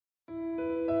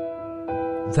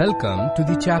Welcome to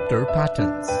the chapter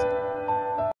Patterns.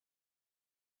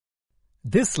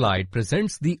 This slide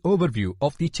presents the overview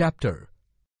of the chapter.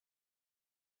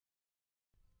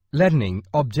 Learning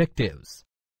objectives.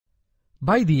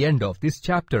 By the end of this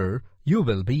chapter, you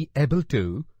will be able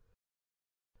to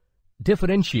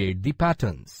differentiate the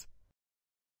patterns,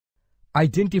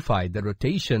 identify the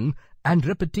rotation and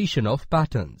repetition of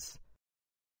patterns,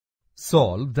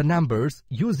 solve the numbers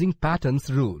using patterns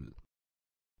rule,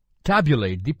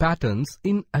 tabulate the patterns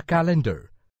in a calendar.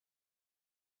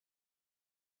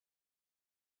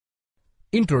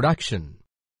 Introduction.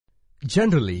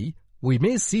 Generally, we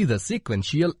may see the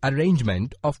sequential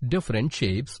arrangement of different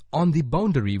shapes on the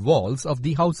boundary walls of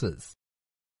the houses.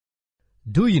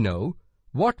 Do you know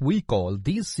what we call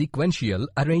these sequential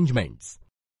arrangements?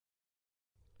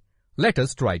 Let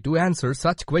us try to answer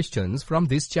such questions from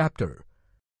this chapter.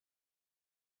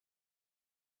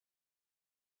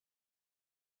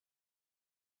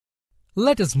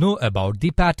 Let us know about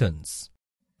the patterns.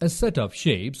 A set of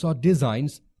shapes or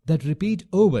designs that repeat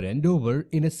over and over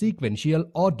in a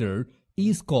sequential order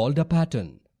is called a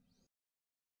pattern.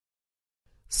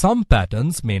 Some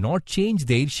patterns may not change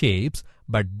their shapes,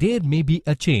 but there may be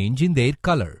a change in their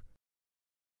color.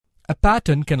 A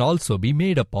pattern can also be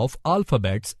made up of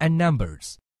alphabets and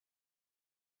numbers.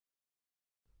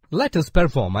 Let us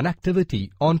perform an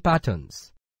activity on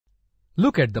patterns.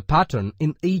 Look at the pattern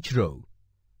in each row.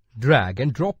 Drag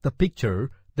and drop the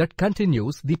picture that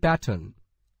continues the pattern.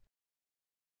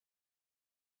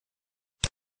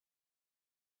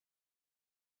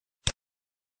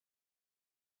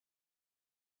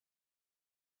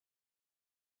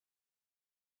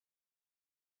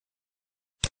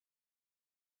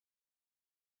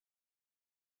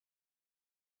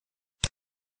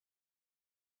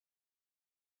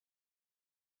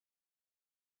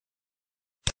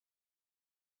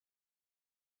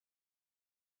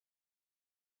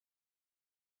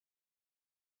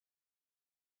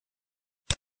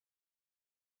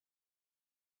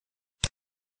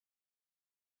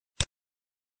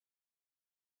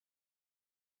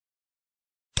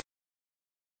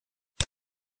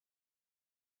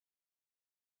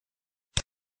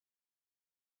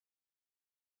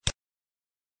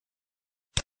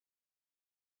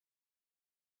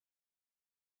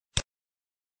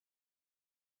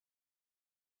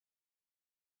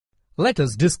 Let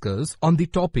us discuss on the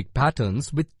topic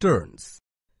patterns with turns.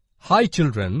 Hi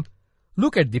children,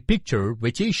 look at the picture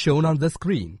which is shown on the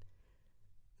screen.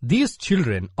 These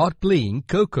children are playing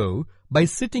Coco by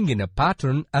sitting in a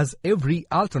pattern as every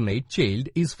alternate child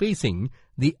is facing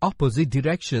the opposite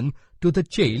direction to the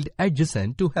child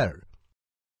adjacent to her.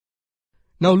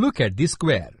 Now look at the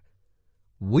square.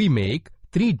 We make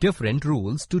 3 different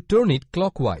rules to turn it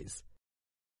clockwise.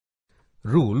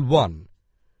 Rule 1.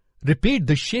 Repeat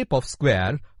the shape of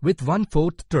square with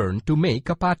 1/4 turn to make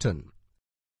a pattern.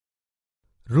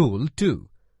 Rule 2.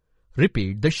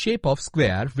 Repeat the shape of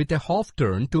square with a half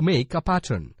turn to make a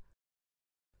pattern.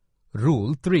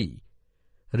 Rule 3.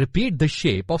 Repeat the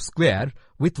shape of square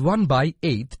with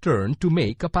 1/8 turn to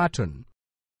make a pattern.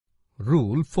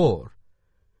 Rule 4.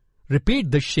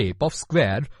 Repeat the shape of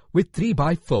square with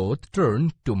 3/4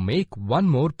 turn to make one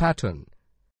more pattern.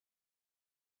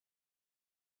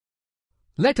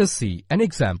 Let us see an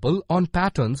example on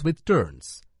patterns with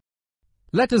turns.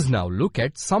 Let us now look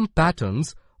at some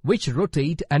patterns which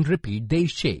rotate and repeat their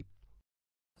shape.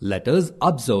 Let us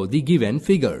observe the given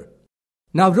figure.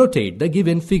 Now rotate the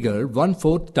given figure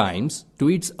 1/4 times to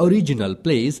its original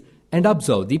place and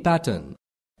observe the pattern.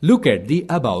 Look at the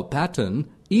above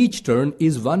pattern. Each turn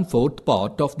is 1/4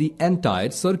 part of the entire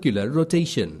circular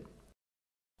rotation.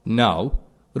 Now,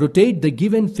 rotate the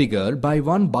given figure by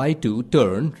 1/2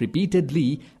 turn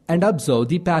repeatedly and observe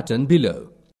the pattern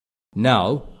below.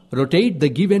 Now, rotate the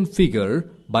given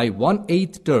figure by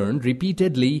 1/8 turn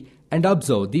repeatedly and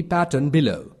observe the pattern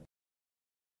below.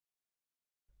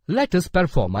 Let us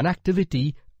perform an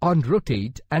activity on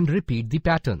rotate and repeat the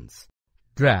patterns.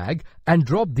 Drag and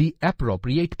drop the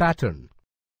appropriate pattern.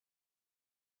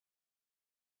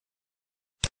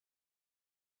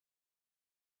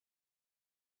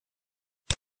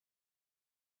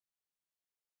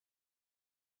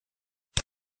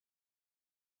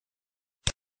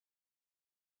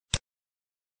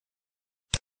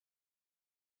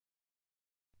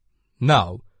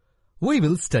 Now, we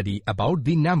will study about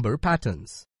the number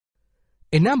patterns.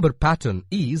 A number pattern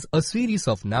is a series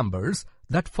of numbers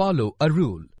that follow a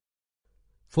rule.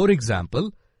 For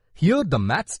example, here the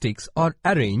matchsticks are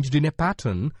arranged in a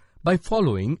pattern by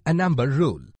following a number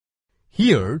rule.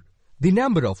 Here, the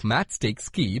number of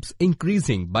matchsticks keeps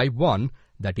increasing by 1,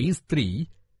 that is 3,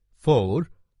 4,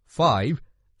 5,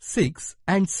 6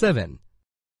 and 7.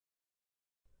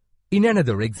 In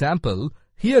another example,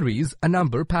 here is a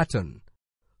number pattern.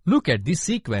 Look at the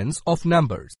sequence of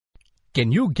numbers.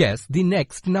 Can you guess the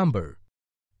next number?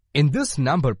 In this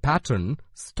number pattern,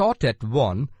 start at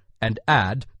 1 and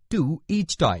add 2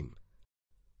 each time.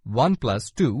 1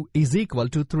 plus 2 is equal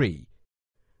to 3.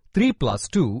 3 plus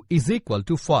 2 is equal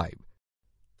to 5.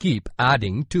 Keep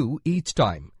adding 2 each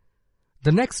time.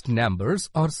 The next numbers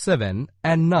are 7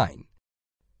 and 9.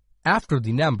 After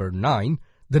the number 9,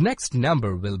 the next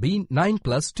number will be 9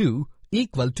 plus 2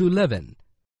 equal to 11.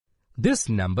 This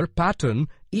number pattern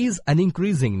is an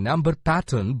increasing number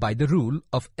pattern by the rule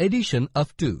of addition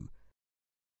of 2.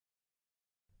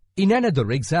 In another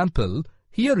example,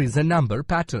 here is a number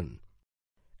pattern.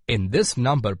 In this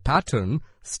number pattern,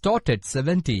 start at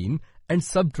 17 and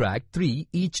subtract 3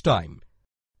 each time.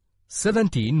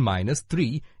 17 minus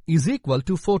 3 is equal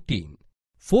to 14.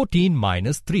 14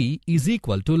 minus 3 is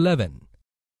equal to 11.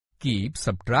 Keep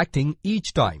subtracting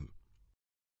each time.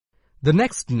 The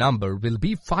next number will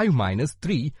be 5 minus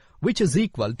 3, which is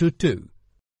equal to 2.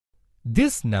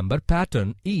 This number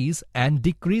pattern is an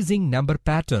decreasing number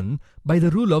pattern by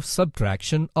the rule of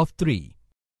subtraction of 3.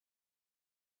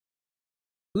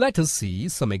 Let us see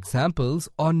some examples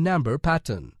on number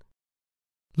pattern.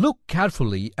 Look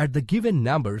carefully at the given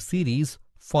number series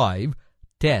 5,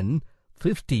 10,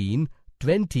 15,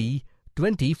 20,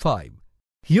 25.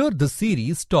 Here the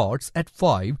series starts at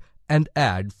 5 and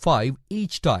add 5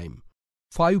 each time.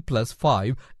 5 plus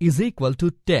 5 is equal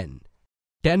to 10.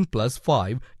 10 plus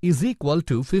 5 is equal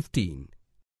to 15.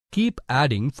 Keep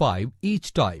adding 5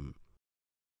 each time.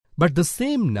 But the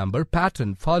same number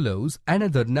pattern follows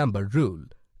another number rule.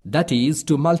 That is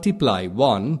to multiply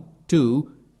 1,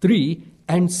 2, 3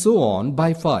 and so on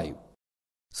by 5.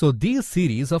 So these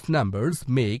series of numbers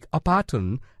make a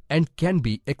pattern and can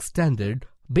be extended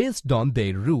based on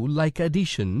their rule like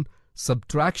addition,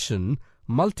 subtraction,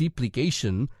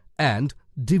 multiplication and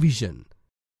division.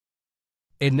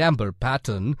 A number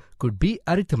pattern could be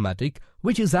arithmetic,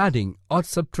 which is adding or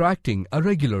subtracting a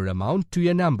regular amount to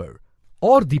a number.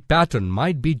 Or the pattern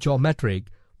might be geometric,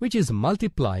 which is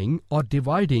multiplying or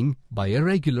dividing by a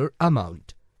regular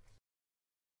amount.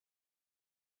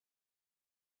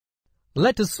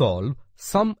 Let us solve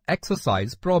some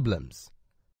exercise problems.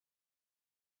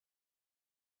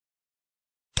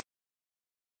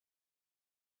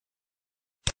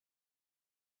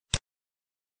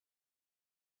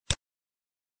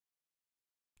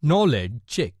 Knowledge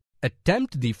check.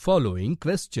 Attempt the following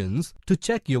questions to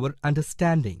check your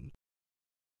understanding.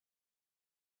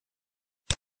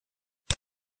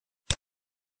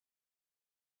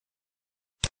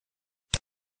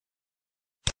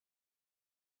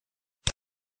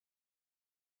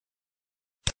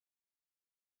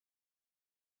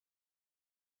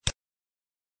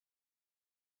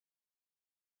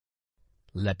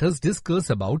 Let us discuss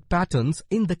about patterns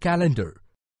in the calendar.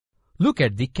 Look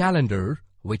at the calendar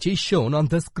which is shown on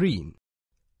the screen.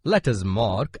 Let us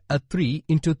mark a 3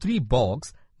 into 3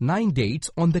 box 9 dates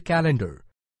on the calendar.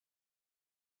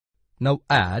 Now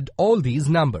add all these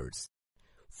numbers.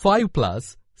 5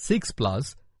 plus, 6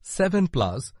 plus, 7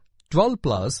 plus, 12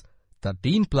 plus,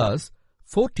 13 plus,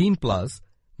 14 plus,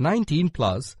 19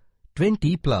 plus,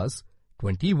 20 plus,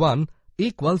 21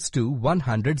 equals to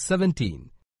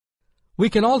 117. We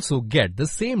can also get the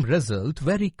same result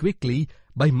very quickly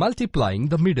by multiplying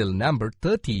the middle number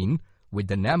 13 with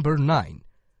the number 9.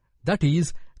 That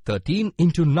is, 13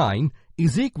 into 9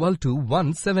 is equal to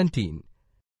 117.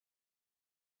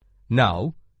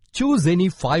 Now, choose any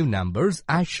 5 numbers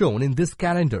as shown in this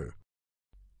calendar.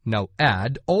 Now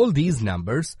add all these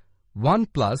numbers 1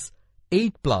 plus,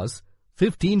 8 plus,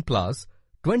 15 plus,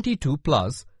 22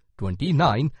 plus,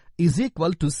 29 is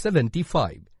equal to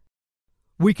 75.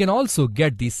 We can also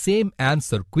get the same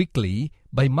answer quickly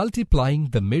by multiplying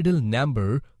the middle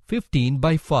number 15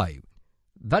 by 5.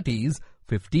 That is,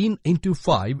 15 into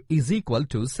 5 is equal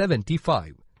to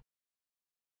 75.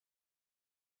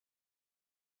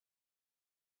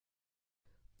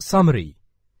 Summary.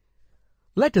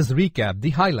 Let us recap the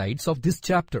highlights of this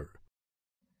chapter.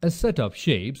 A set of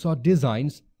shapes or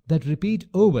designs that repeat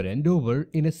over and over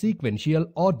in a sequential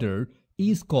order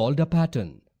is called a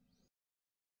pattern.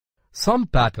 Some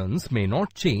patterns may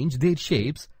not change their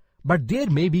shapes, but there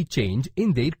may be change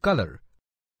in their color.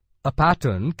 A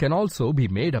pattern can also be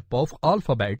made up of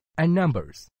alphabet and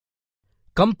numbers.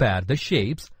 Compare the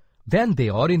shapes when they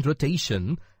are in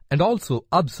rotation and also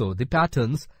observe the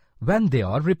patterns when they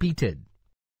are repeated.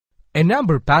 A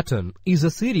number pattern is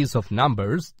a series of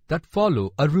numbers that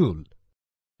follow a rule.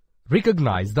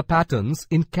 Recognize the patterns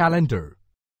in calendar.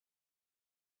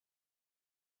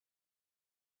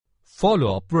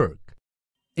 follow-up work.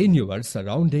 In your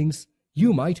surroundings,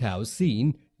 you might have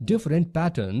seen different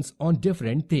patterns on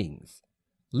different things.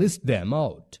 List them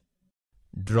out.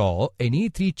 Draw any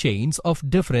 3 chains of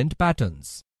different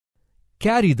patterns.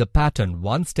 Carry the pattern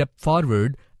one step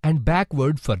forward and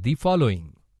backward for the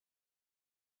following.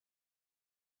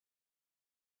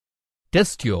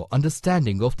 Test your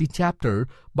understanding of the chapter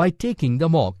by taking the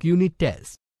mock unit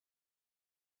test.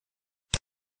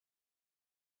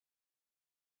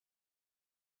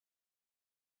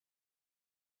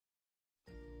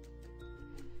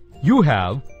 You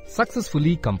have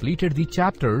successfully completed the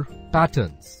chapter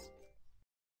Patterns.